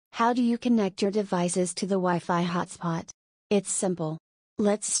How do you connect your devices to the Wi-Fi hotspot? It's simple.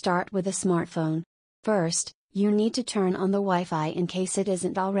 Let's start with a smartphone. First, you need to turn on the Wi-Fi in case it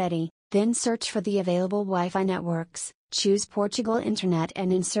isn't already, then search for the available Wi-Fi networks, choose Portugal Internet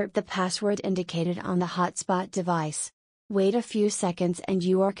and insert the password indicated on the hotspot device. Wait a few seconds and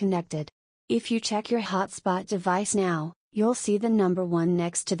you are connected. If you check your hotspot device now, you'll see the number 1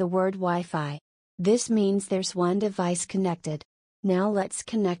 next to the word Wi-Fi. This means there's one device connected. Now let's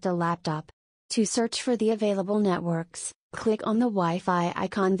connect a laptop. To search for the available networks, click on the Wi-Fi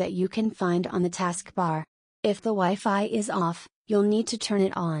icon that you can find on the taskbar. If the Wi-Fi is off, you'll need to turn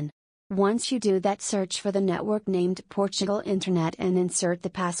it on. Once you do that, search for the network named Portugal Internet and insert the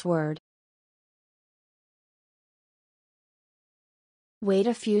password. Wait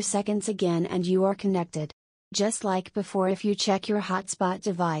a few seconds again and you are connected. Just like before, if you check your hotspot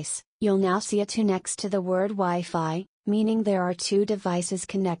device, you'll now see a 2 next to the word Wi-Fi, meaning there are 2 devices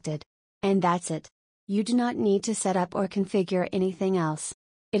connected. And that's it. You do not need to set up or configure anything else.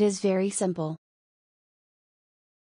 It is very simple.